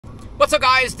What's up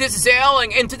guys, this is Al,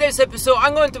 and in today's episode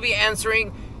I'm going to be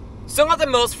answering some of the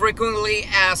most frequently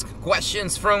asked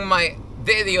questions from my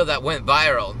video that went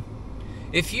viral.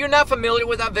 If you're not familiar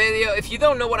with that video, if you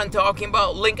don't know what I'm talking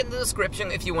about, link in the description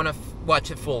if you want to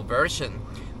watch a full version.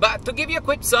 But to give you a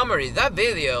quick summary, that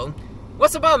video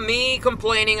was about me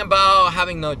complaining about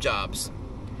having no jobs.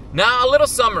 Now a little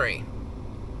summary.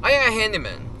 I am a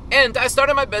handyman. And I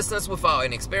started my business without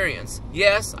any experience.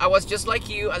 Yes, I was just like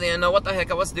you. I didn't know what the heck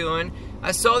I was doing.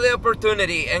 I saw the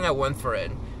opportunity and I went for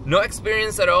it. No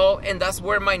experience at all, and that's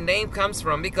where my name comes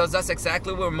from, because that's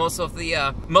exactly where most of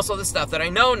the stuff that I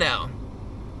know now.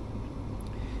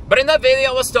 But in that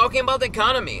video, I was talking about the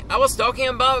economy. I was talking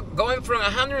about going from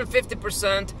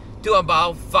 150% to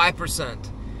about 5%.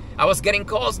 I was getting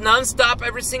calls non-stop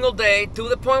every single day, to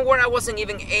the point where I wasn't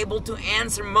even able to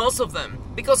answer most of them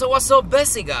because I was so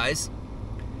busy, guys.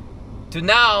 To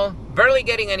now, barely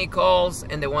getting any calls,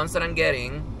 and the ones that I'm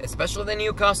getting, especially the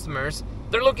new customers,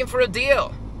 they're looking for a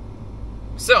deal.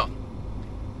 So,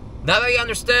 now that you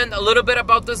understand a little bit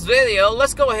about this video,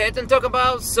 let's go ahead and talk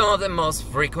about some of the most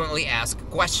frequently asked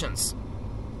questions.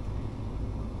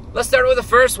 Let's start with the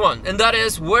first one, and that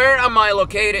is, where am I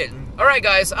located? Alright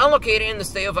guys, I'm located in the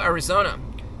state of Arizona,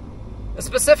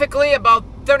 specifically about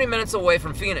 30 minutes away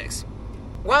from Phoenix,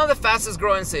 one of the fastest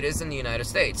growing cities in the United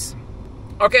States.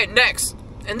 Okay, next,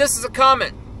 and this is a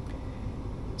comment.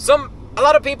 A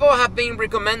lot of people have been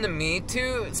recommending me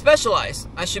to specialize.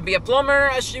 I should be a plumber,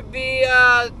 I should be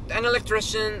an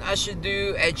electrician, I should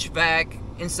do HVAC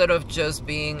instead of just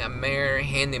being a mere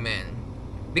handyman,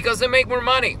 because they make more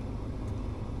money.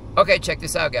 Okay, check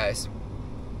this out guys.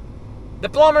 The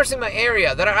plumbers in my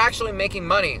area that are actually making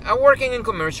money are working in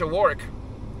commercial work,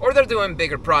 or they're doing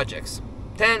bigger projects,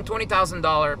 $10,000,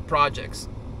 $20,000 projects.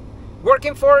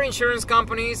 Working for insurance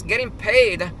companies, getting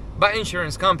paid by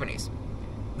insurance companies.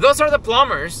 Those are the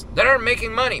plumbers that are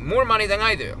making money, more money than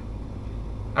I do.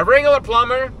 A regular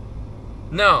plumber?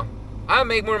 No, I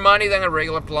make more money than a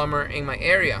regular plumber in my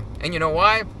area. And you know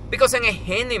why? Because I'm a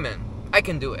handyman. I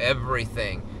can do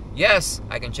everything. Yes,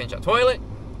 I can change a toilet,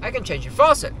 I can change your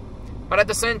faucet. But at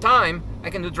the same time, I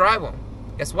can do drywall.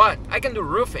 Guess what? I can do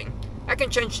roofing. I can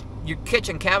change your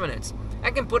kitchen cabinets.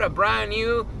 I can put a brand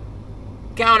new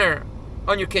counter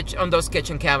on your on those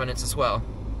kitchen cabinets as well.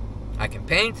 I can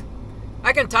paint.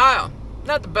 I can tile.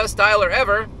 Not the best tiler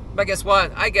ever, but guess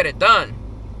what? I get it done.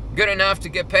 Good enough to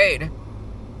get paid.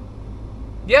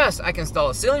 Yes, I can install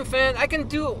a ceiling fan. I can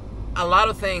do a lot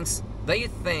of things that you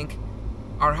think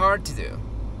are hard to do.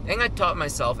 And I taught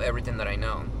myself everything that I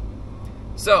know.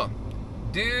 So,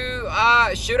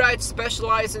 should I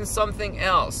specialize in something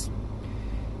else?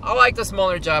 I like the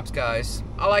smaller jobs, guys.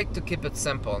 I like to keep it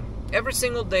simple. Every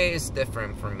single day is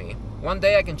different for me. One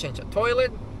day I can change a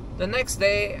toilet. The next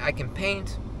day I can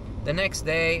paint. The next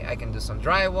day I can do some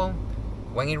drywall.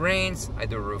 When it rains, I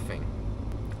do roofing.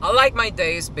 I like my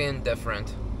days being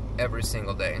different every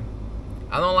single day.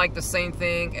 I don't like the same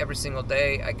thing every single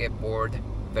day. I get bored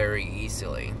very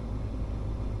easily.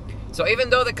 So even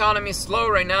though the economy is slow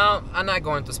right now, I'm not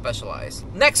going to specialize.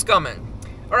 Next comment.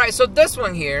 Alright, so this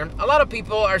one here, a lot of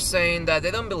people are saying that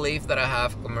they don't believe that I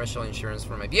have commercial insurance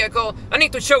for my vehicle. I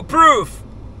need to show proof!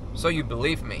 So you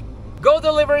believe me. Go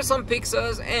deliver some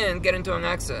pizzas and get into an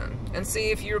accident and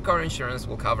see if your car insurance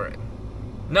will cover it.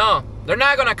 No, they're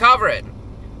not gonna cover it.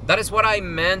 That is what I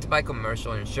meant by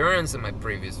commercial insurance in my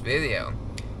previous video.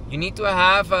 You need to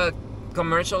have a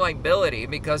commercial liability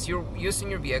because you're using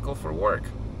your vehicle for work.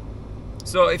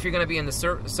 So if you're going to be in the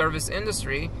service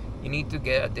industry, you need to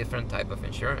get a different type of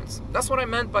insurance. That's what I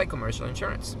meant by commercial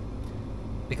insurance.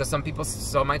 Because some people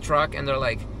saw my truck and they're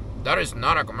like, that is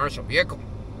not a commercial vehicle.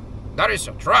 That is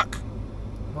a truck.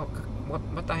 Well,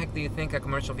 what the heck do you think a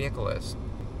commercial vehicle is?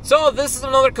 So this is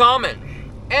another comment.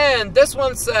 And this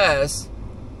one says,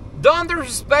 don't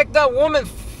disrespect that woman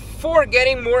for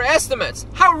getting more estimates.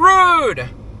 How rude!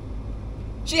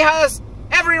 She has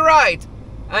every right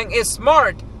and is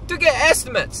smart to get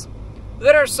estimates.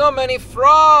 There are so many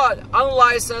fraud,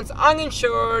 unlicensed,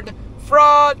 uninsured,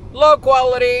 fraud, low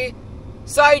quality,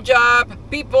 side job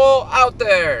people out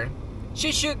there.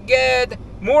 She should get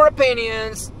more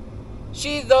opinions.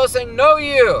 She doesn't know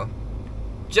you.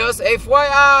 Just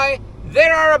FYI,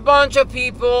 there are a bunch of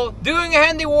people doing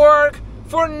handiwork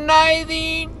for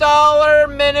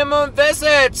 $90 minimum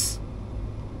visits.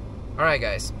 Alright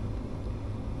guys,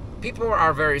 people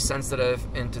are very sensitive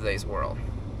in today's world.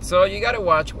 So you gotta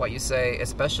watch what you say,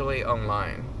 especially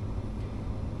online.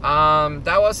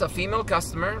 That was a female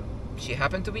customer. She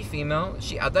happened to be female.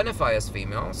 She identified as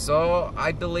female. So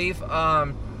I believe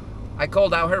I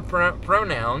called out her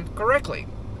pronoun correctly.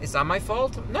 Is that my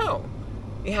fault? No.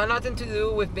 It had nothing to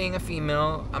do with being a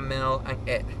female, a male, and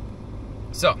it.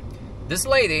 So, this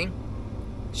lady,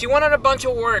 she wanted a bunch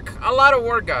of work. A lot of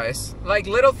work, guys. Like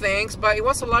little things, but it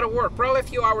was a lot of work. Probably a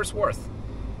few hours worth.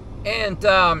 And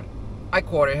I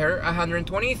quoted her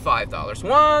 $125.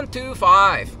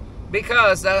 $125.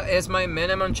 Because that is my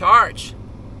minimum charge.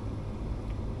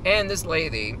 And this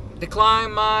lady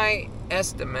declined my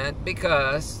estimate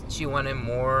because she wanted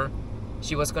more.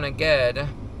 She was gonna get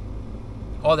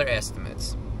other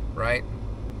estimates, right?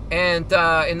 And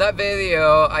in that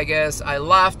video, I guess I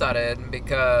laughed at it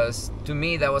because to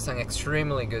me that was an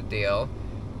extremely good deal.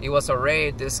 It was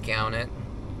already discounted,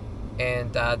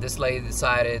 and this lady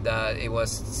decided that it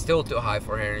was still too high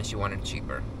for her and she wanted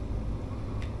cheaper.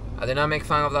 I did not make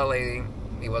fun of that lady.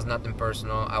 It was nothing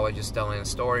personal. I was just telling a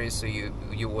story so you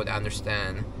would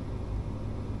understand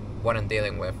what I'm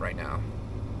dealing with right now.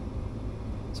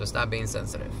 So stop being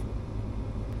sensitive.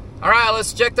 Alright,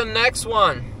 let's check the next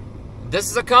one. This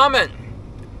is a comment.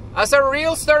 As a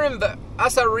real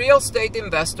estate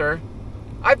investor,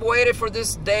 I've waited for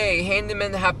this day.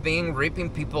 Handymen have been ripping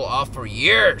people off for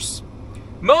years.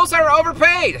 Most are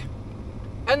overpaid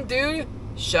and do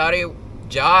shoddy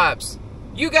jobs.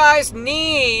 You guys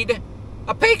need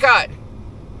a pay cut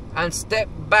and step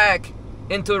back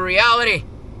into reality.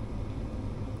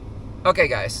 Okay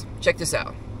guys, check this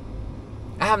out.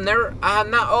 I have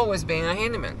not always been a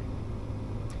handyman.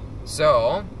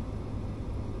 So,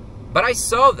 but I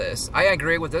saw this. I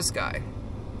agree with this guy.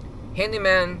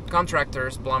 Handyman,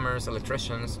 contractors, plumbers,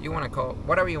 electricians, you want to call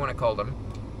whatever you want to call them,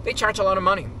 they charge a lot of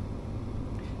money.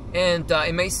 And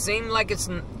it may seem like it's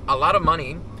a lot of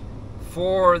money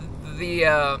for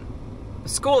the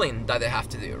schooling that they have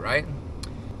to do, right?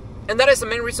 And that is the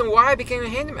main reason why I became a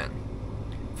handyman.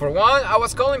 For one, I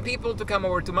was calling people to come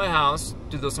over to my house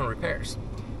to do some repairs.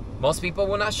 Most people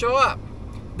will not show up.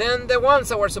 Then the ones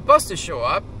that were supposed to show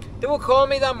up, they will call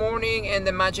me that morning and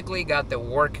they magically got the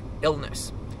work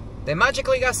illness. They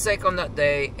magically got sick on that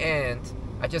day, and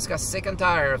I just got sick and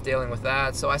tired of dealing with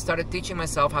that, so I started teaching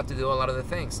myself how to do a lot of the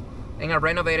things. And I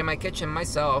renovated my kitchen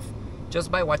myself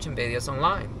just by watching videos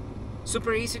online.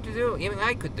 Super easy to do, even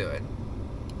I could do it.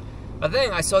 But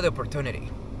then I saw the opportunity.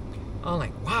 I'm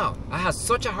like, wow, I had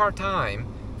such a hard time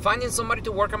finding somebody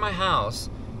to work on my house,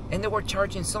 and they were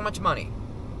charging so much money.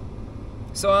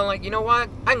 So I'm like, you know what?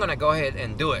 I'm gonna go ahead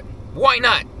and do it. Why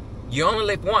not? You only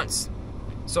live once.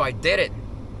 So I did it.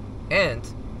 And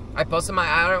I posted my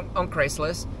ad on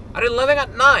Craigslist at 11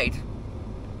 at night.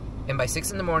 And by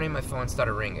 6 in the morning, my phone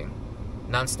started ringing.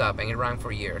 Non-stop, and it rang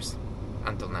for years.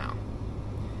 Until now.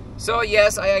 So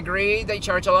yes, I agree, they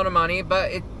charge a lot of money,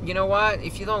 but you know what?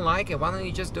 If you don't like it, why don't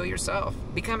you just do it yourself?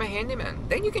 Become a handyman.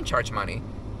 Then you can charge money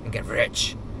and get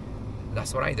rich.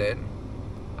 That's what I did.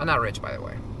 I'm not rich, by the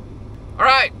way.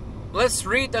 Alright, let's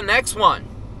read the next one.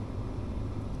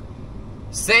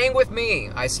 Same with me.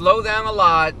 I slowed down a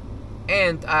lot,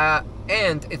 and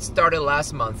it started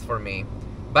last month for me.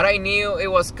 But I knew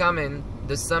it was coming,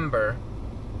 December.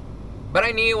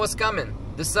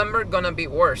 December gonna be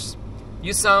worse.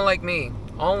 You sound like me,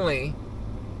 only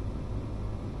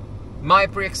my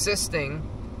pre-existing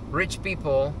rich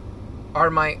people are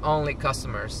my only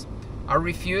customers. I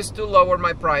refuse to lower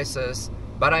my prices,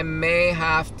 but I may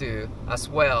have to as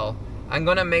well. I'm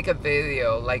gonna make a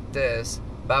video like this,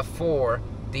 but for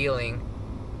detailing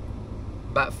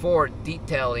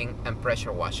and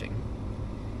pressure washing.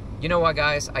 You know what,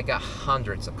 guys? I got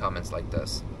hundreds of comments like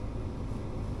this.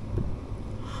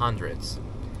 Hundreds.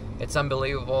 It's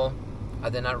unbelievable. I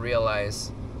did not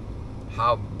realize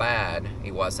how bad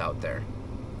it was out there.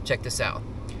 Check this out.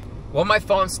 When my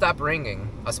phone stopped ringing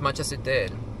as much as it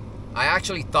did, I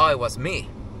actually thought it was me.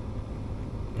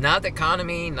 Not the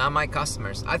economy, not my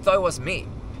customers. I thought it was me.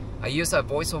 I used a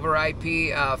voice over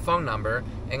IP phone number,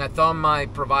 and I thought my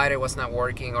provider was not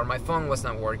working or my phone was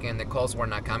not working and the calls were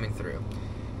not coming through.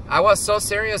 I was so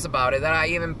serious about it that I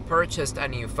even purchased a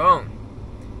new phone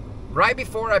right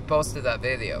before I posted that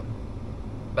video.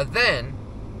 But then,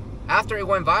 after it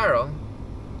went viral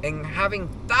and having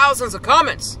thousands of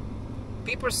comments,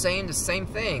 people saying the same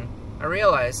thing, I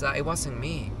realized that it wasn't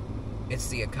me. It's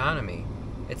the economy.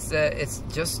 It's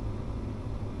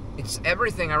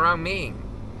everything around me.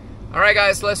 Alright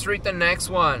guys, let's read the next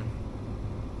one.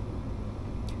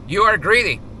 You are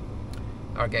greedy.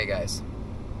 Okay guys.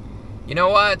 You know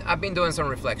what? I've been doing some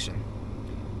reflection.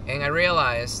 And I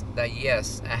realized that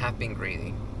yes, I have been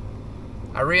greedy.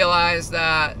 I realized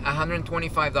that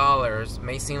 $125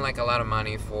 may seem like a lot of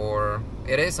money for...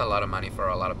 It is a lot of money for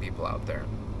a lot of people out there.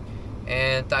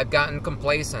 And I've gotten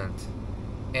complacent.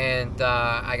 And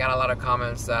I got a lot of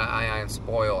comments that I am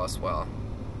spoiled as well.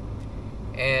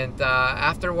 And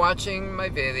after watching my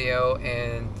video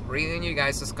and reading you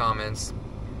guys' comments,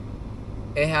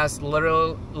 it has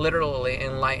literally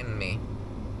enlightened me.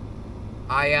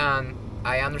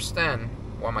 I understand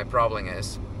what my problem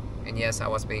is, and yes, I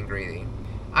was being greedy.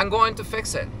 I'm going to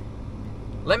fix it.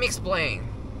 Let me explain.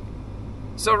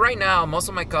 So right now, most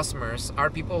of my customers are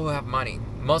people who have money.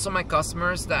 Most of my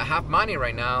customers that have money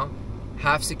right now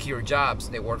have secure jobs.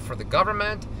 They work for the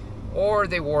government, or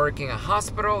they work in a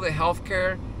hospital, the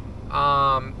healthcare,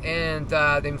 and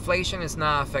the inflation is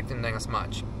not affecting them as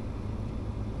much.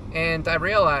 And I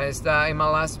realized that in my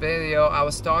last video, I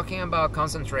was talking about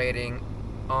concentrating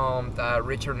on the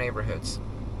richer neighborhoods.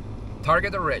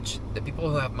 Target the rich, the people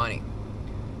who have money.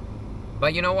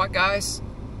 But you know what, guys?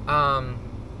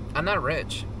 I'm not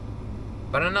rich,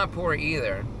 but I'm not poor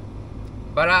either.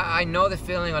 But I know the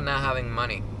feeling of not having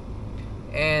money.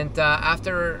 And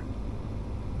after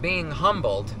being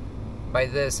humbled by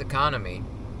this economy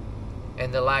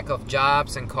and the lack of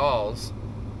jobs and calls,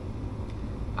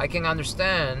 I can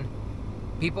understand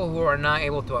people who are not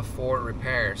able to afford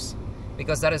repairs,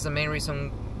 because that is the main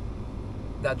reason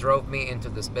that drove me into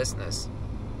this business.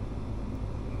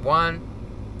 One,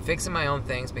 fixing my own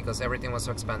things because everything was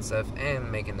so expensive,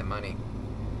 and making the money.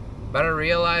 But I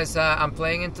realized I'm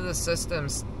playing into the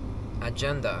system's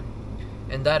agenda,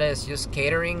 and that is just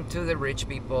catering to the rich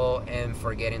people and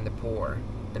forgetting the poor,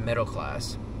 the middle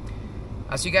class.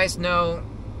 As you guys know,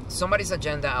 somebody's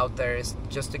agenda out there is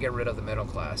just to get rid of the middle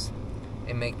class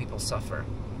and make people suffer.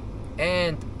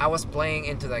 And I was playing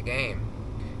into that game.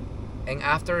 And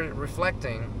after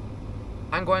reflecting,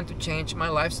 I'm going to change my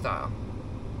lifestyle.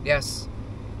 Yes.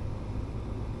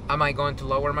 Am I going to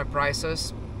lower my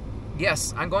prices?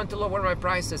 Yes, I'm going to lower my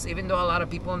prices. Even though a lot of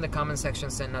people in the comment section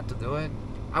said not to do it,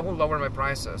 I will lower my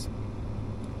prices.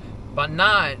 But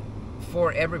not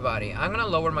for everybody. I'm going to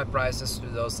lower my prices to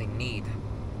those in need.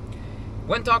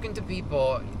 When talking to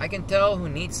people, I can tell who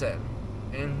needs it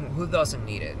and who doesn't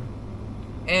need it.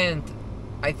 And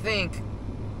I think,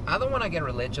 I don't want to get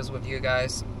religious with you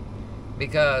guys,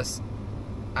 because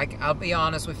I'll be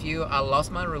honest with you, I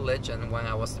lost my religion when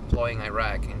I was deploying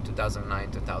Iraq in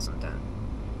 2009, 2010.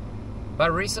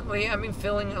 But recently, I've been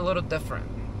feeling a little different.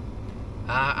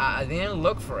 I didn't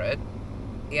look for it.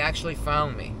 It actually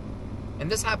found me.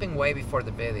 And this happened way before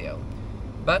the video.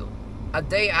 But a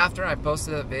day after I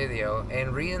posted the video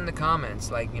and reading the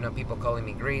comments, like, you know, people calling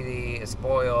me greedy,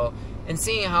 spoiled, and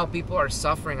seeing how people are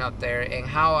suffering out there and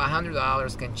how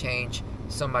 $100 can change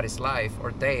somebody's life,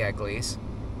 or day at least,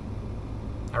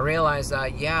 I realized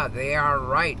that, yeah, they are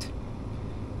right.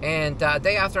 And a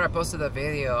day after I posted the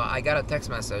video, I got a text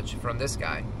message from this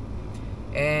guy.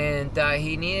 And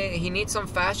he needs some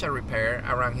fascia repair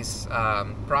around his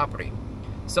property.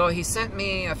 So he sent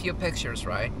me a few pictures,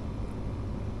 right?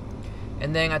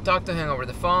 And then I talked to him over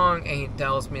the phone, and he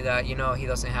tells me that, you know, he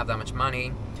doesn't have that much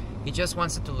money. He just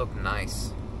wants it to look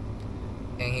nice.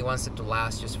 And he wants it to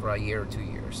last just for a year or 2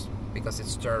 years, because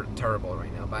it's terrible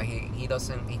right now. But he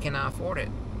cannot afford it.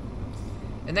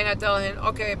 And then I tell him,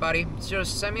 okay, buddy,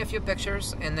 just send me a few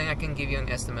pictures, and then I can give you an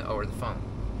estimate over the phone.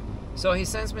 So he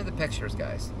sends me the pictures,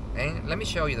 guys. And let me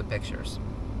show you the pictures.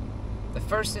 The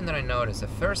first thing that I noticed, the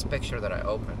first picture that I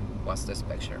opened, was this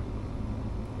picture.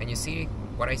 And you see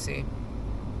what I see?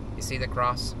 You see the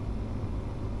cross?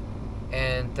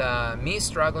 And me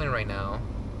struggling right now,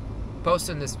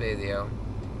 posting this video,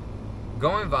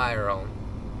 going viral,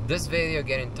 this video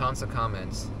getting tons of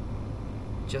comments,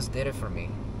 just did it for me.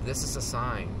 This is a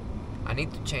sign. I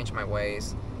need to change my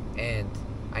ways, and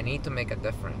I need to make a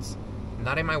difference.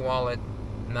 Not in my wallet,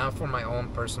 not for my own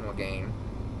personal gain,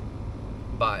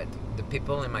 but the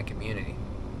people in my community.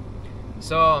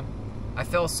 So I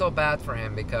felt so bad for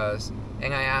him, because,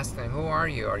 and I asked him, who are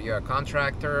you? Are you a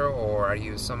contractor, or are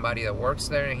you somebody that works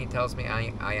there? And he tells me,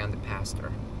 I am the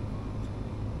pastor.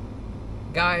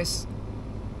 Guys,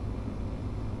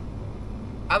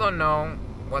 I don't know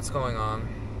what's going on.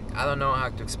 I don't know how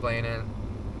to explain it.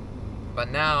 But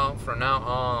now, from now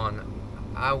on,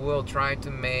 I will try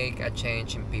to make a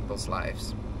change in people's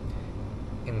lives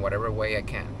in whatever way I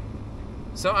can.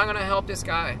 So I'm gonna help this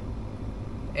guy,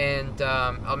 and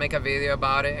I'll make a video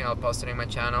about it, and I'll post it in my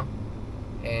channel.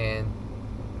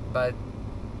 But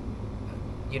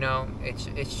you know,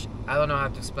 it's I don't know how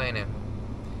to explain it.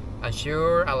 I'm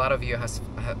sure a lot of you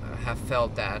have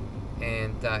felt that,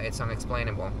 and it's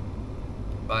unexplainable.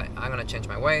 But I'm gonna change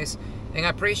my ways, and I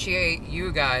appreciate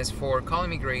you guys for calling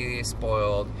me greedy,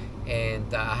 spoiled,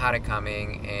 and I had it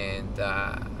coming, and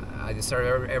I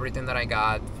deserve everything that I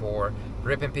got for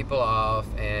ripping people off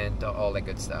and all that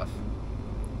good stuff.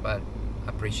 But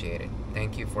appreciate it.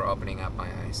 Thank you for opening up my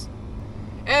eyes.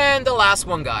 And the last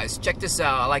one, guys, check this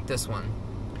out. I like this one.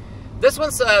 This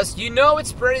one says, you know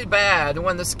it's pretty bad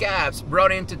when the scabs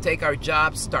brought in to take our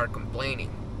jobs start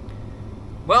complaining.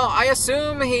 Well, I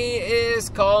assume he is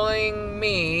calling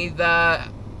me the...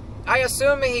 I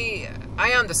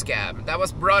am the scab that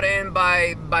was brought in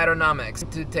by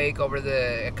Bidenomics to take over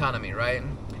the economy, right?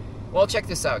 Well, check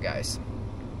this out, guys.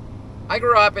 I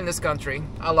grew up in this country.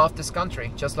 I love this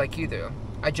country, just like you do.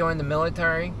 I joined the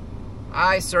military.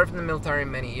 I served in the military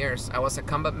many years. I was a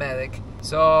combat medic.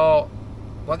 So,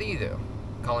 what do you do?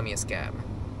 Calling me a scab.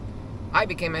 I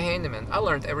became a handyman. I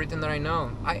learned everything that I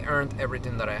know. I earned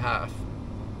everything that I have.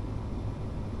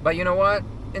 But you know what?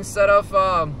 Instead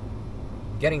of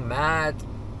getting mad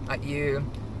at you,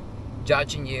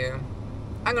 judging you,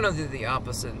 I'm gonna do the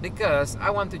opposite because I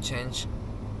want to change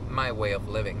my way of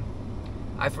living.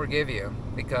 I forgive you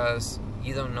because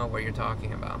you don't know what you're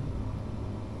talking about.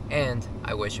 And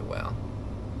I wish you well.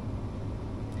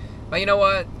 But you know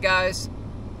what, guys?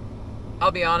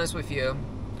 I'll be honest with you.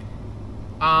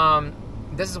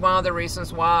 This is one of the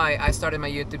reasons why I started my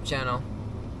YouTube channel.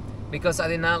 Because I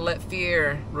did not let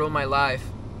fear rule my life.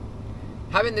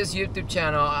 Having this YouTube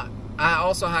channel, I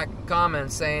also had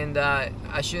comments saying that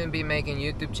I shouldn't be making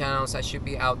YouTube channels, I should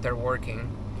be out there working.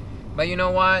 But you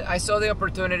know what? I saw the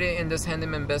opportunity in this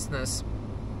handyman business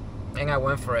and I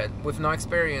went for it with no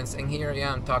experience, and here I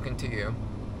am talking to you.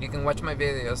 You can watch my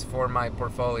videos for my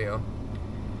portfolio.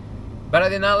 But I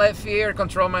did not let fear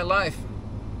control my life.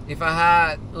 If I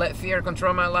had let fear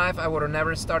control my life, I would have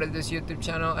never started this YouTube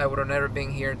channel. I would have never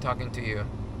been here talking to you.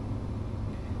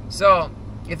 So,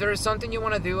 if there is something you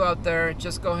want to do out there,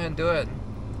 just go ahead and do it.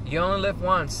 You only live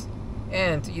once.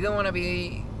 And you don't want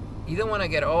to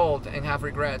get old and have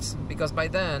regrets, because by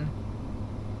then,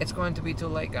 it's going to be too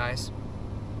late, guys.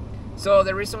 So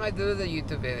the reason I do the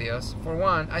YouTube videos, for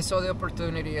one, I saw the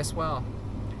opportunity as well.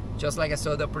 Just like I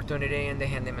saw the opportunity in the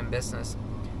handyman business.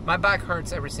 My back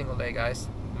hurts every single day, guys.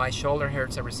 My shoulder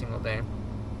hurts every single day.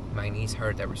 My knees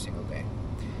hurt every single day.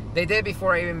 They did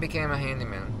before I even became a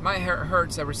handyman. My hair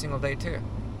hurts every single day too.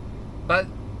 But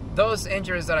those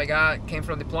injuries that I got came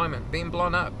from deployment, being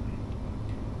blown up.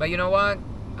 But you know what?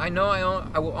 I know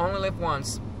I will only live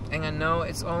once, and I know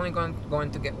it's only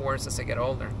going to get worse as I get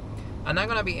older. I'm not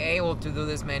going to be able to do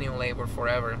this manual labor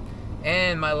forever.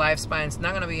 And my lifespan's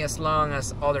not going to be as long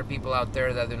as other people out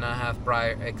there that do not have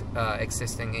prior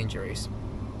existing injuries.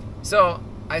 So,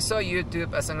 I saw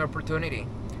YouTube as an opportunity.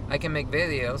 I can make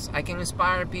videos. I can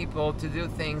inspire people to do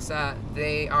things that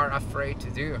they are afraid to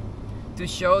do. To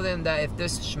show them that if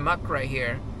this schmuck right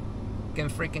here can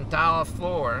freaking tile a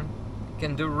floor,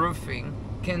 can do roofing,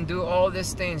 can do all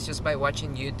these things just by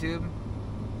watching YouTube,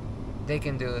 they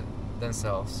can do it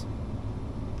themselves.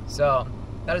 So,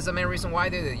 that is the main reason why I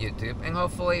do the YouTube. And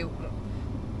hopefully,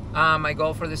 my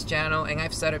goal for this channel, and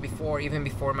I've said it before, even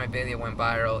before my video went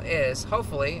viral, is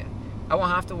hopefully I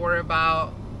won't have to worry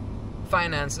about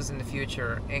finances in the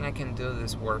future, and I can do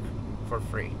this work for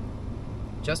free.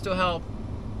 Just to help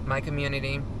my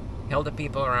community, help the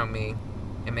people around me,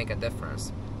 and make a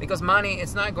difference. Because money,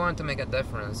 it's not going to make a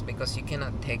difference because you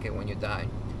cannot take it when you die.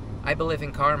 I believe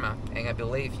in karma, and I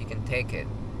believe you can take it.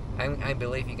 I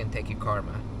believe you can take your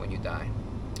karma when you die.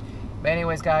 But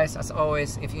anyways, guys, as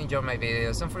always, if you enjoy my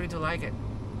videos, don't forget to like it.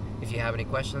 If you have any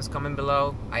questions, comment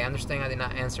below. I understand I did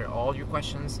not answer all your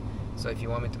questions, so if you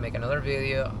want me to make another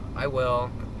video, I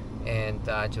will. And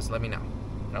just let me know.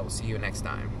 I will see you next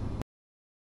time.